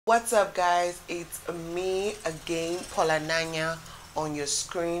What's up, guys? It's me again, Paula Nanya, on your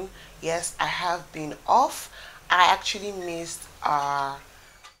screen. Yes, I have been off. I actually missed our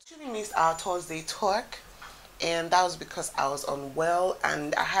Thursday talk, and that was because I was unwell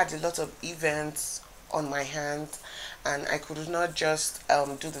and I had a lot of events on my hands, and I could not just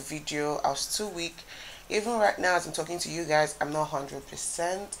do the video. I was too weak. Even right now, as I'm talking to you guys, I'm not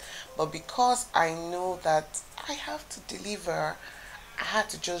 100%, but because I know that I have to deliver, I had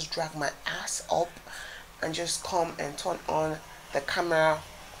to just drag my ass up and just come and turn on the camera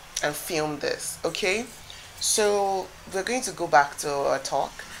and film this. Okay, so we're going to go back to our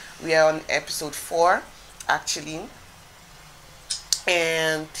talk. We are on episode 4 actually,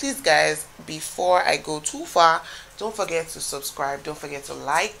 and please guys, before I go too far, don't forget to subscribe, don't forget to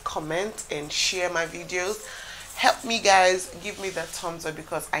like, comment and share my videos. Help me guys, give me that thumbs up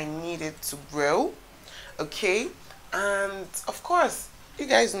because I need it to grow. Okay, and of course you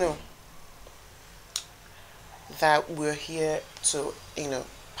guys know that we're here to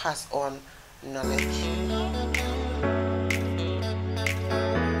pass on knowledge.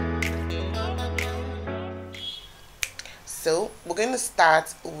 So we're going to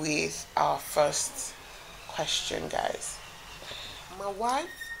start with our first question, guys. My wife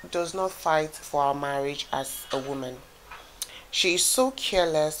does not fight for our marriage as a woman. She is so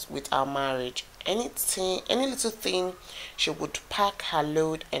careless with our marriage. Any little thing, she would pack her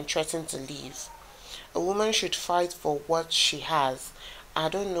load and threaten to leave. A woman should fight for what she has. I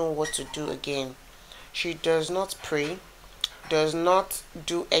don't know what to do again. She does not pray, does not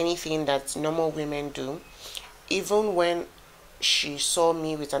do anything that normal women do. Even when she saw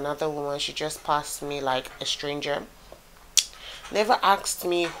me with another woman, she just passed me like a stranger. Never asked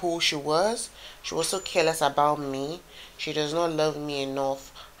me who she was. She was so careless about me. She does not love me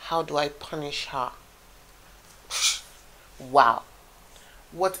enough. How do I punish her? Wow.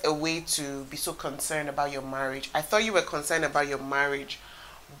 What a way to be so concerned about your marriage. I thought you were concerned about your marriage,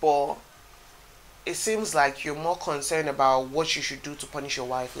 but it seems like you're more concerned about what you should do to punish your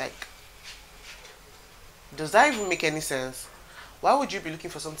wife. Like, does that even make any sense? Why would you be looking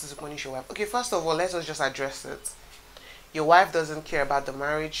for something to punish your wife? Okay, first of all, let us just address it. Your wife doesn't care about the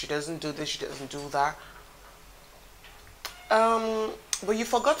marriage. She doesn't do this. She doesn't do that. But you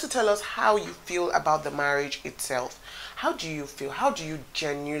forgot to tell us how you feel about the marriage itself. How do you feel? How do you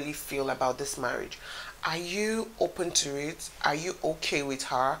genuinely feel about this marriage? Are you open to it? Are you okay with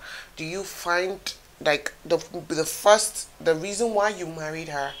her? Do you find like the reason why you married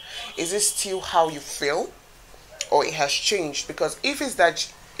her, is it still how you feel, or it has changed? Because if it's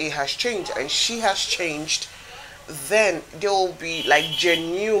that it has changed and she has changed, then there will be like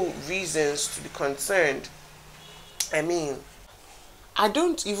genuine reasons to be concerned. I mean, I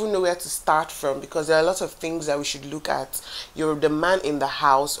don't even know where to start from, because there are a lot of things that we should look at. You're the man in the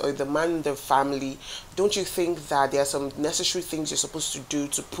house or the man in the family. Don't you think that there are some necessary things you're supposed to do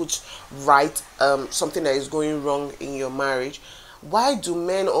to put right something that is going wrong in your marriage? Why do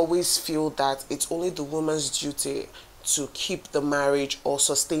men always feel that it's only the woman's duty to keep the marriage or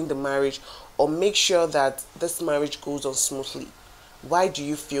sustain the marriage or make sure that this marriage goes on smoothly? Why do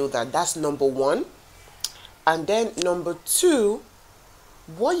you feel that? That's number one. And then number two,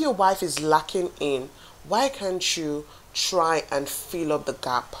 what your wife is lacking in, why can't you try and fill up the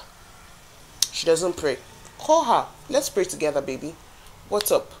gap? She doesn't pray. Call her. Let's pray together, baby.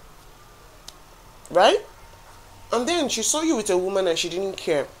 What's up? Right? And then she saw you with a woman and she didn't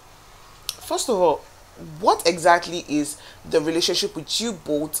care. First of all, what exactly is the relationship with you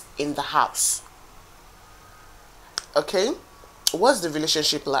both in the house? Okay? What's the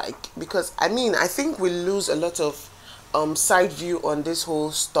relationship like? Because I mean, I think we lose a lot of side view on this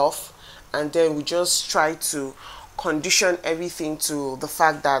whole stuff, and then we just try to condition everything to the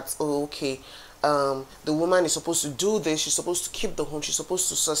fact that, oh, okay, the woman is supposed to do this, she's supposed to keep the home, she's supposed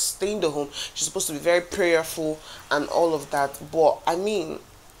to sustain the home, she's supposed to be very prayerful and all of that. But I mean,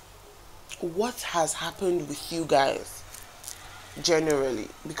 what has happened with you guys generally?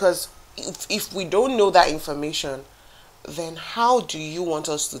 Because if we don't know that information, then how do you want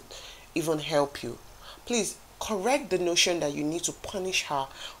us to even help you? Please correct the notion that you need to punish her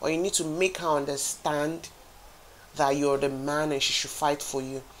or you need to make her understand that you're the man and she should fight for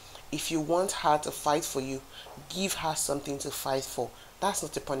you. If you want her to fight for you, give her something to fight for. That's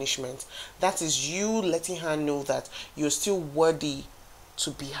not a punishment. That is you letting her know that you're still worthy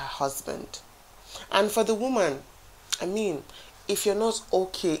to be her husband. And for the woman, I mean, if you're not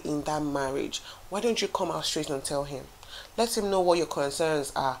okay in that marriage, why don't you come out straight and tell him? Let him know what your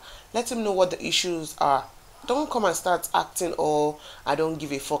concerns are. Let him know what the issues are. Don't come and start acting, oh, I don't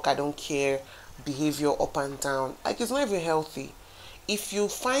give a fuck, I don't care, behavior up and down. Like, it's not even healthy. If you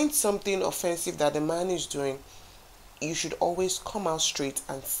find something offensive that the man is doing, you should always come out straight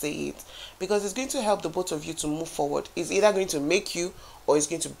and say it, because it's going to help the both of you to move forward. It's either going to make you or it's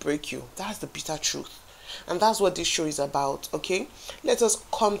going to break you. That's the bitter truth. And that's what this show is about, okay? Let us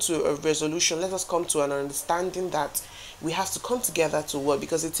come to a resolution. Let us come to an understanding that we have to come together to work,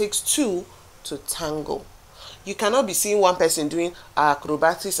 because it takes two to tango. You cannot be seeing one person doing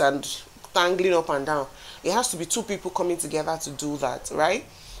acrobatics and tangling up and down. It has to be two people coming together to do that, right?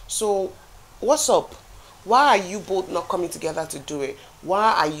 So, what's up? Why are you both not coming together to do it?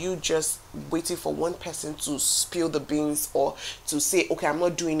 Why are you just waiting for one person to spill the beans or to say, okay, I'm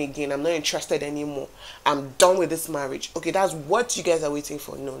not doing it again, I'm not interested anymore, I'm done with this marriage? Okay, that's what you guys are waiting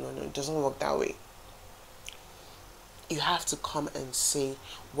for. No, it doesn't work that way. You have to come and say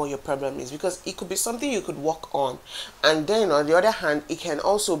what your problem is, because it could be something you could work on, and then on the other hand, it can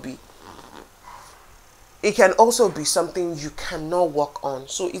also be something you cannot work on.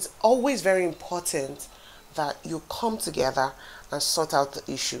 So it's always very important that you come together and sort out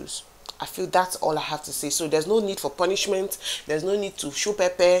the issues. I feel that's all I have to say. So there's no need for punishment. There's no need to show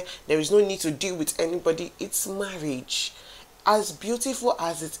pepper. There is no need to deal with anybody. It's marriage. As beautiful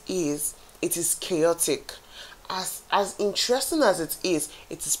as it is chaotic. As interesting as it is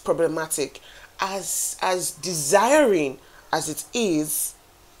problematic. As desiring as it is,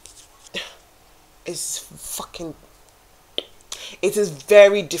 it is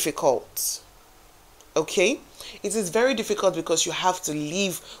very difficult. Okay, it is very difficult, because you have to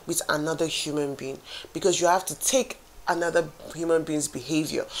live with another human being, because you have to take another human being's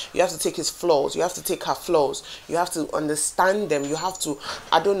behavior, you have to take his flaws, you have to take her flaws, you have to understand them, you have to,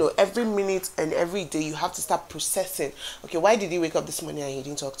 I don't know, every minute and every day you have to start processing. Okay, why did he wake up this morning and he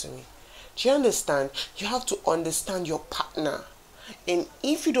didn't talk to me? Do you understand? You have to understand your partner, and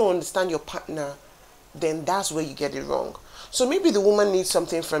if you don't understand your partner, then that's where you get it wrong. So maybe the woman needs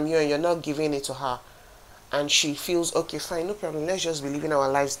something from you and you're not giving it to her, and she feels, okay, fine, no problem, let's just be living our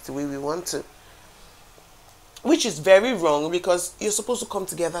lives the way we want to. Which is very wrong, because you're supposed to come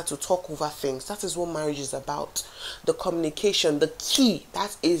together to talk over things. That is what marriage is about. The communication, the key,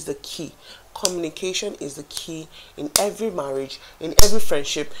 that is the key. Communication is the key in every marriage, in every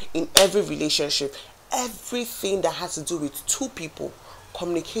friendship, in every relationship. Everything that has to do with two people,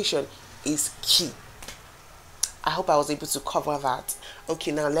 communication is key. I hope I was able to cover that.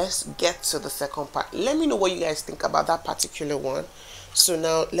 Okay, now let's get to the second part. Let me know what you guys think about that particular one. So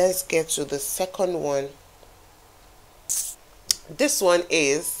now let's get to the second one. This one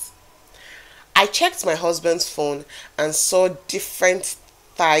is, I checked my husband's phone and saw different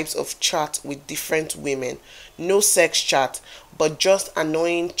types of chat with different women. No sex chat, but just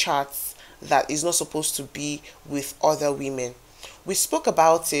annoying chats that is not supposed to be with other women. We spoke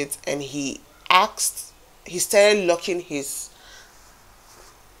about it, and he started locking his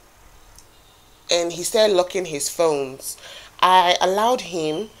phones. I allowed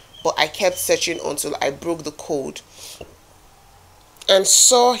him, but I kept searching until I broke the code and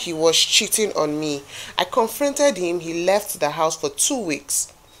saw he was cheating on me. I confronted him. He left the house for 2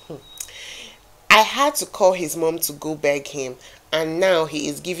 weeks. I had to call his mom to go beg him, and now he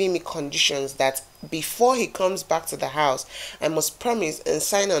is giving me conditions that before he comes back to the house, I must promise and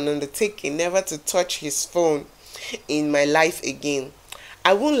sign an undertaking never to touch his phone in my life again.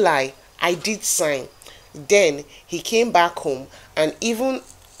 I won't lie, I did sign. Then he came back home, and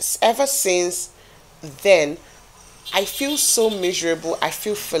ever since then, I feel so miserable. I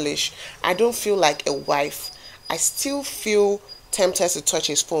feel foolish. I don't feel like a wife. I still feel tempted to touch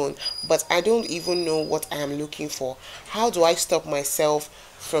his phone, but I don't even know what I am looking for. How do I stop myself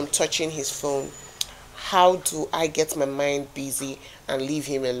from touching his phone? How do I get my mind busy and leave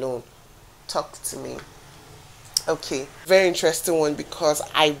him alone? Talk to me. Okay, very interesting one, because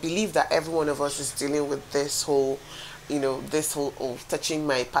I believe that every one of us is dealing with this whole touching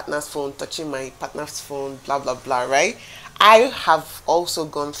my partner's phone, blah blah blah, right? I have also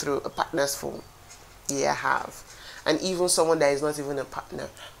gone through a partner's phone. Yeah, I have. And even someone that is not even a partner,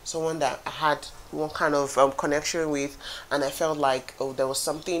 someone that I had one kind of connection with, and I felt like, oh, there was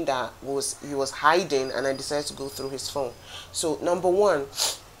something that he was hiding, and I decided to go through his phone. So number one,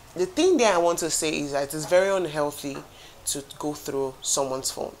 the thing that I want to say is that it's very unhealthy to go through someone's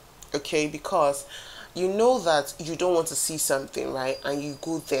phone, okay? Because you know that you don't want to see something, right? And you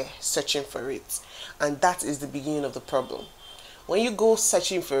go there searching for it, and that is the beginning of the problem. When you go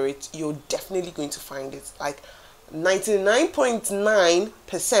searching for it, you're definitely going to find it. Like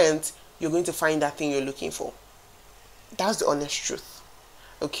 99.9%, you're going to find that thing you're looking for. That's the honest truth,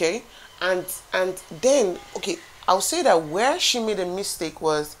 okay? And then, okay, I'll say that where she made a mistake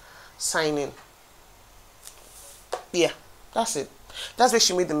was signing. Yeah, that's it. That's where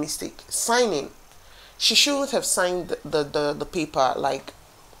she made the mistake. Signing. She shouldn't have signed the paper. Like,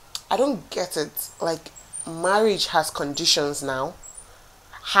 I don't get it. Like, marriage has conditions now.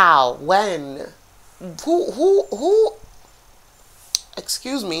 How? When? Who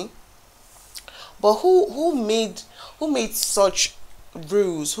excuse me, but who made such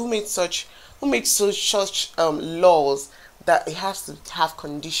rules? Who made such laws that it has to have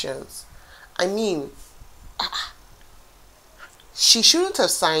conditions? I mean, she shouldn't have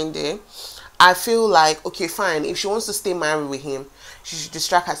signed it. I feel like, okay, fine, if she wants to stay married with him, she should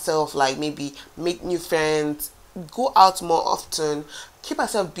distract herself, like maybe make new friends, go out more often, keep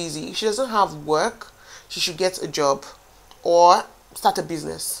herself busy. If she doesn't have work, she should get a job or start a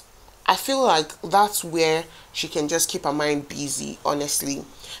business. I feel like that's where she can just keep her mind busy, honestly,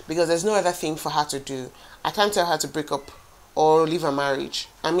 because there's no other thing for her to do. I can't tell her to break up or leave her marriage.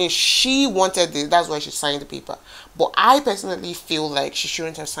 I mean, she wanted this, that's why she signed the paper. But I personally feel like she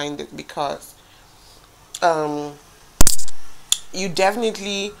shouldn't have signed it, because you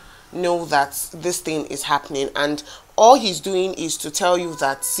definitely know that this thing is happening, and all he's doing is to tell you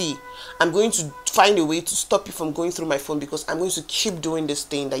that, see, I'm going to find a way to stop you from going through my phone, because I'm going to keep doing this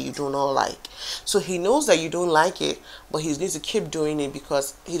thing that you do not like. So he knows that you don't like it, but he's going to keep doing it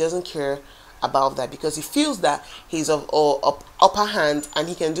because he doesn't care about that, because he feels that he's of upper hand and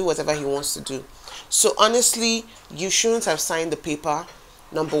he can do whatever he wants to do. So honestly, you shouldn't have signed the paper,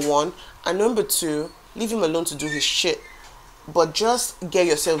 number one. And number two, leave him alone to do his shit. But just get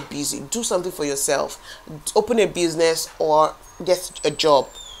yourself busy. Do something for yourself. Open a business or get a job.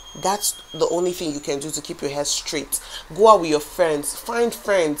 That's the only thing you can do to keep your head straight. Go out with your friends. Find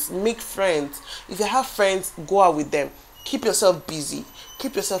friends. Make friends. If you have friends, go out with them. Keep yourself busy.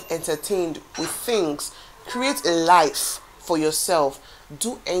 Keep yourself entertained with things. Create a life for yourself.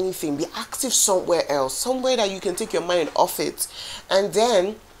 Do anything. Be active somewhere else. Somewhere that you can take your mind off it. And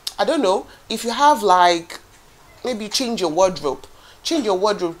then, I don't know, if you have like, maybe change your wardrobe. Change your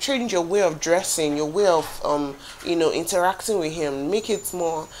wardrobe, change your way of dressing, your way of interacting with him. Make it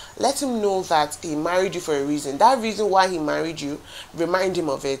more, let him know that he married you for a reason. That reason why he married you, remind him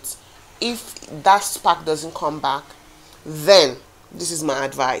of it. If that spark doesn't come back, then this is my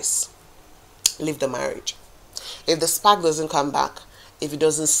advice. Leave the marriage. If the spark doesn't come back, if he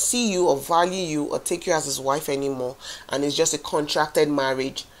doesn't see you or value you or take you as his wife anymore, and it's just a contracted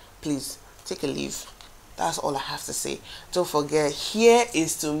marriage, please take a leave. That's all I have to say. Don't forget, here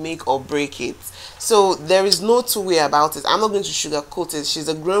is to make or break it. So there is no two way about it. I'm not going to sugarcoat it. She's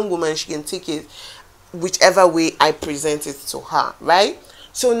a grown woman. She can take it whichever way I present it to her, right?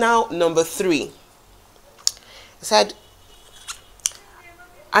 So now, number 3. I said,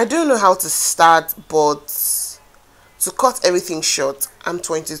 I don't know how to start, but to cut everything short, I'm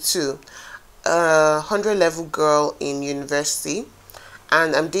 22, 100 level girl in university,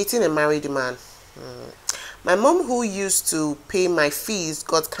 and I'm dating a married man. My mom, who used to pay my fees,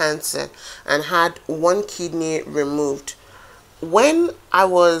 got cancer and had 1 kidney removed when I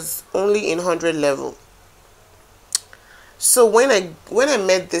was only in 100 level. So when I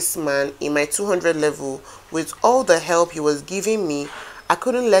met this man in my 200 level, with all the help he was giving me, I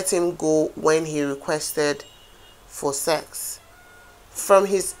couldn't let him go when he requested for sex. From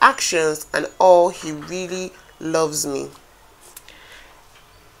his actions and all, he really loves me.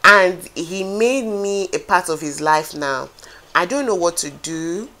 And he made me a part of his life now. I don't know what to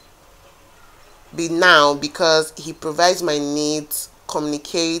do now, because he provides my needs,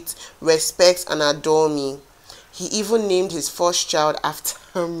 communicates, respects, and adore me. He even named his first child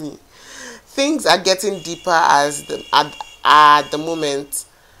after me. Things are getting deeper at the moment.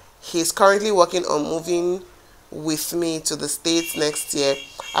 He's currently working on moving with me to the States next year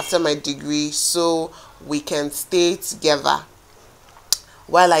after my degree, so we can stay together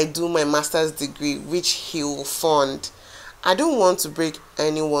while I do my master's degree, which he will fund. I don't want to break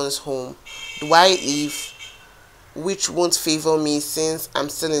anyone's home. Do I leave? Which won't favor me since I'm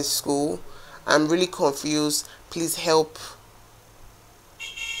still in school. I'm really confused. Please help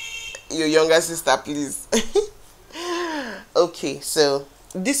your younger sister, please. Okay, so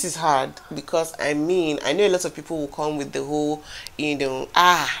this is hard, because I know a lot of people will come with the whole,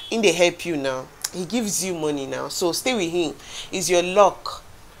 they help you now. He gives you money now, so stay with him. It's your luck.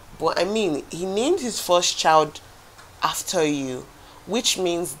 But he named his first child after you, which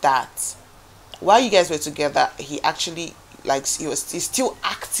means that while you guys were together, he actually, he's still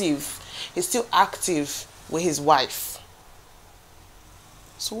active. He's still active with his wife.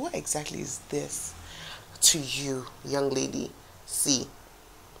 So what exactly is this to you, young lady? See,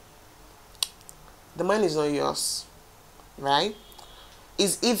 the man is not yours, right?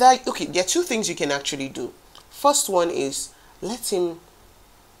 Is either, okay, there are 2 things you can actually do. First one is let him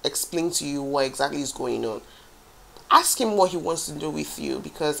explain to you what exactly is going on. Ask him what he wants to do with you,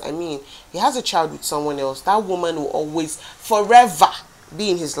 because I mean, he has a child with someone else. That woman will always forever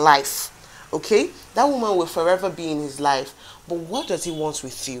be in his life. Okay, that woman will forever be in his life. But what does he want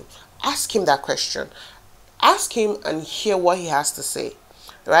with you? Ask him that question. Ask him and hear what he has to say,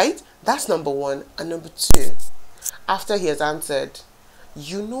 right? That's number one. And number two, after he has answered,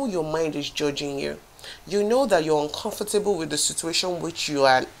 you know your mind is judging you. You know that you're uncomfortable with the situation which you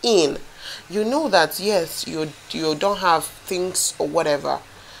are in. You know that, yes, you don't have things or whatever.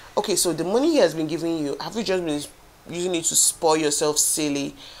 Okay, so the money he has been giving you, have you just been using it to spoil yourself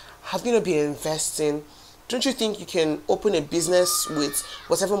silly? Have you not been investing? Don't you think you can open a business with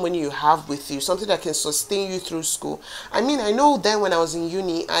whatever money you have with you, something that can sustain you through school? I mean, I know then when I was in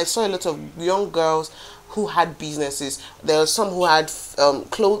uni, I saw a lot of young girls who had businesses. There were some who had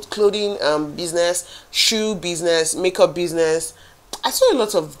clothing business, shoe business, makeup business. I saw a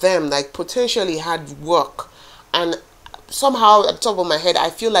lot of them like potentially had work, and somehow at the top of my head, I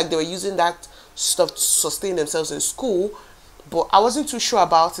feel like they were using that stuff to sustain themselves in school, but I wasn't too sure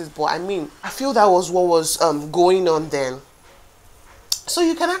about it. But I mean, I feel that was what was going on then. So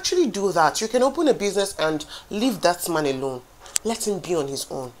you can actually do that. You can open a business and leave that man alone. Let him be on his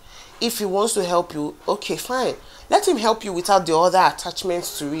own. If he wants to help you, okay, fine. Let him help you without the other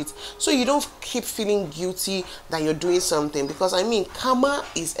attachments to it, so you don't keep feeling guilty that you're doing something. Because I mean, karma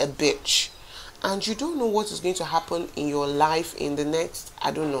is a bitch, and you don't know what is going to happen in your life in the next,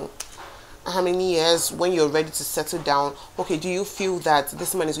 I don't know how many years, when you're ready to settle down. Okay, do you feel that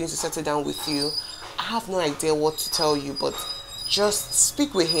this man is going to settle down with you? I have no idea what to tell you, but just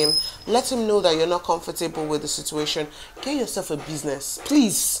speak with him. Let him know that you're not comfortable with the situation. Get yourself a business,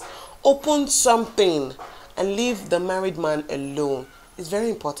 please. Open something and leave the married man alone. It's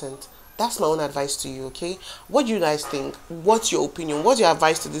very important. That's my own advice to you, okay? What do you guys think? What's your opinion? What's your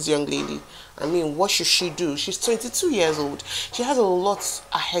advice to this young lady? I mean, what should she do? She's 22 years old. She has a lot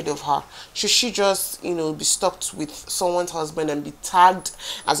ahead of her. Should she just, be stuck with someone's husband and be tagged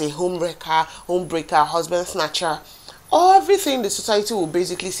as a homebreaker, husband snatcher? Everything the society will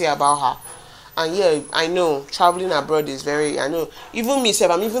basically say about her. And yeah, I know traveling abroad is I know, even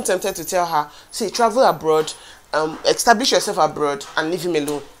myself, I'm even tempted to tell her, say, travel abroad, establish yourself abroad and leave him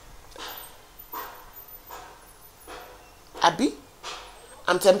alone. Abby?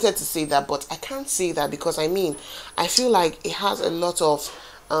 I'm tempted to say that, but I can't say that, because I mean, I feel like it has a lot of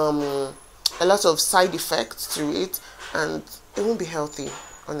side effects to it, and it won't be healthy,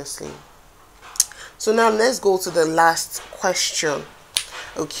 honestly. So now let's go to the last question.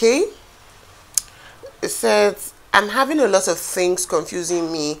 Okay? It says, I'm having a lot of things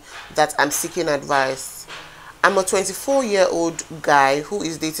confusing me that I'm seeking advice. I'm a 24-year-old guy who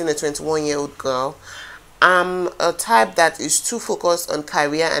is dating a 21-year-old girl. I'm a type that is too focused on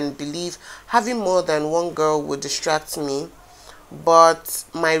career and believe having more than one girl would distract me. But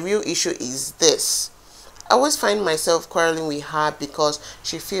my real issue is this. I always find myself quarreling with her because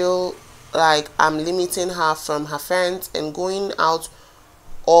she feels like I'm limiting her from her friends and going out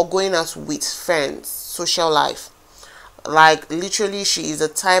with friends, social life. Like literally, she is a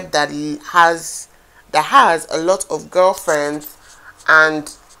type that has a lot of girlfriends,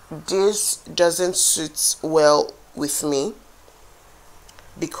 and this doesn't suit well with me,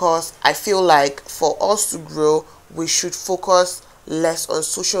 because I feel like for us to grow, we should focus less on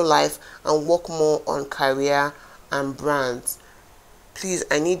social life and work more on career and brands. Please,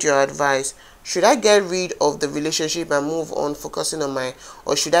 I need your advice. Should I get rid of the relationship and move on, focusing on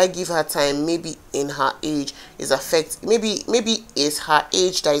or should I give her time? Maybe in her age maybe it's her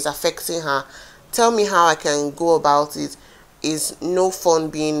age that is affecting her. Tell me how I can go about it. Is no fun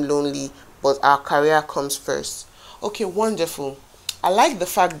being lonely, but our career comes first. Okay, wonderful. I like the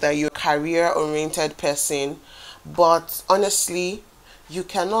fact that you're a career-oriented person, but honestly, you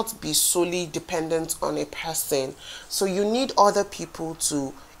cannot be solely dependent on a person. So you need other people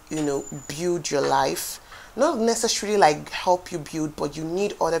to, build your life. Not necessarily like help you build, but you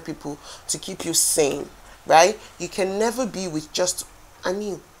need other people to keep you sane, right? You can never be with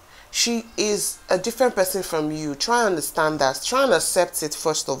she is a different person from you. Try and understand that. Try and accept it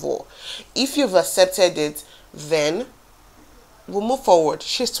first of all. If you've accepted it, then we'll move forward.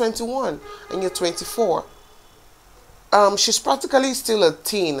 She's 21 and you're 24. She's practically still a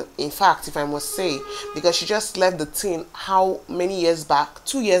teen, in fact, if I must say, because she just left the teen how many years back?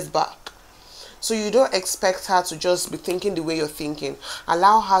 2 years back. So you don't expect her to just be thinking the way you're thinking.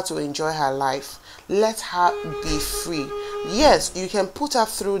 Allow her to enjoy her life. Let her be free. Yes, you can put her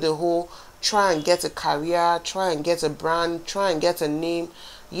through the whole try and get a career, try and get a brand, try and get a name.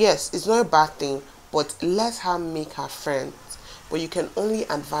 Yes, it's not a bad thing, but let her make her friends. but you can only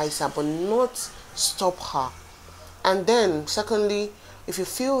advise her, but not stop her. And then secondly, if you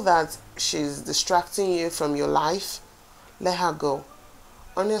feel that she's distracting you from your life, let her go.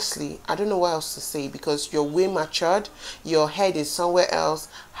 Honestly, I don't know what else to say, because you're way matured. Your head is somewhere else.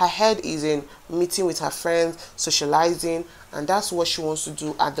 Her head is in meeting with her friends, socializing, and that's what she wants to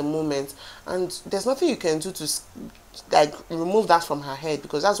do at the moment. And there's nothing you can do to like remove that from her head,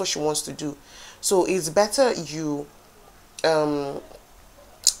 because that's what she wants to do. So it's better you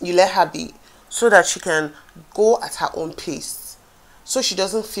let her be, so that she can go at her own pace, so she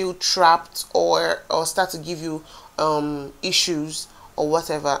doesn't feel trapped or start to give you issues or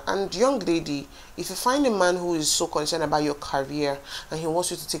whatever. And young lady, if you find a man who is so concerned about your career and he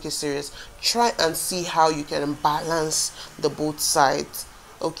wants you to take it serious, try and see how you can balance the both sides.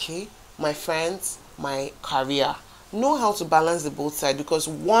 Okay, my friends, my career, know how to balance the both sides, because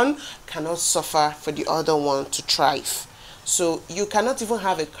one cannot suffer for the other one to thrive. So you cannot even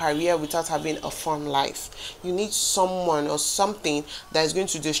have a career without having a fun life. You need someone or something that is going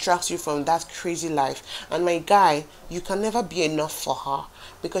to distract you from that crazy life. And my guy, you can never be enough for her,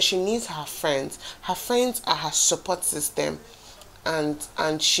 because she needs her friends. Her friends are her support system, and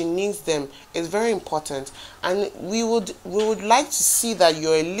she needs them. It's very important. And we would like to see that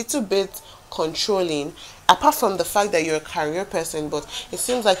you're a little bit controlling, apart from the fact that you're a career person, but it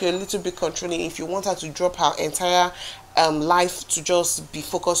seems like you're a little bit controlling if you want her to drop her entire life to just be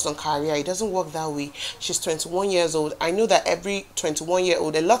focused on career. It doesn't work that way. She's 21 years old. I know that every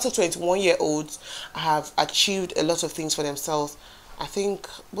 21-year-old, a lot of 21-year-olds have achieved a lot of things for themselves. I think,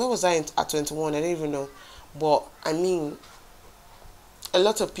 where was I at 21? I don't even know. But I mean, a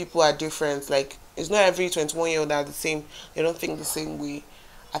lot of people are different. Like, it's not every 21-year-old that are the same. They don't think the same way.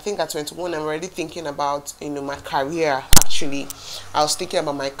 I think at 21, I'm already thinking about, my career, actually. I was thinking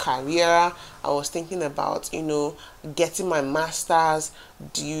about my career. I was thinking about, getting my master's,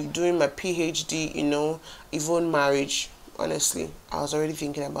 doing my PhD, even marriage. Honestly, I was already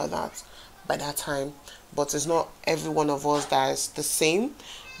thinking about that by that time. But it's not every one of us that is the same.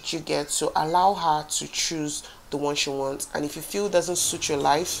 You get to allow her to choose the one she wants. And if you feel it doesn't suit your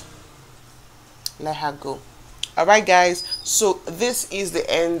life, let her go. Alright guys, so this is the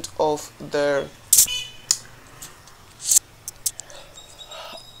end of the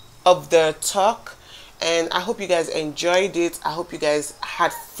talk, and I hope you guys enjoyed it. I hope you guys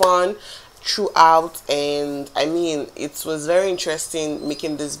had fun throughout, and I mean, it was very interesting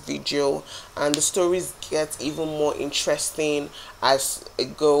making this video, and the stories get even more interesting as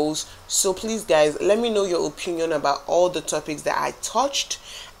it goes. So please guys, let me know your opinion about all the topics that I touched,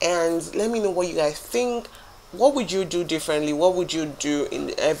 and let me know what you guys think. What would you do differently? What would you do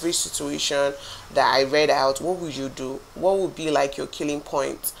in every situation that I read out? What would you do? What would be like your killing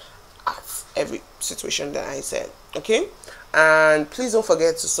point at every situation that I said? Okay? And please don't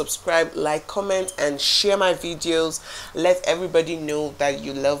forget to subscribe, like, comment, and share my videos. Let everybody know that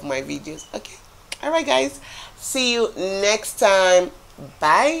you love my videos. Okay? Alright guys. See you next time.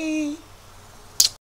 Bye.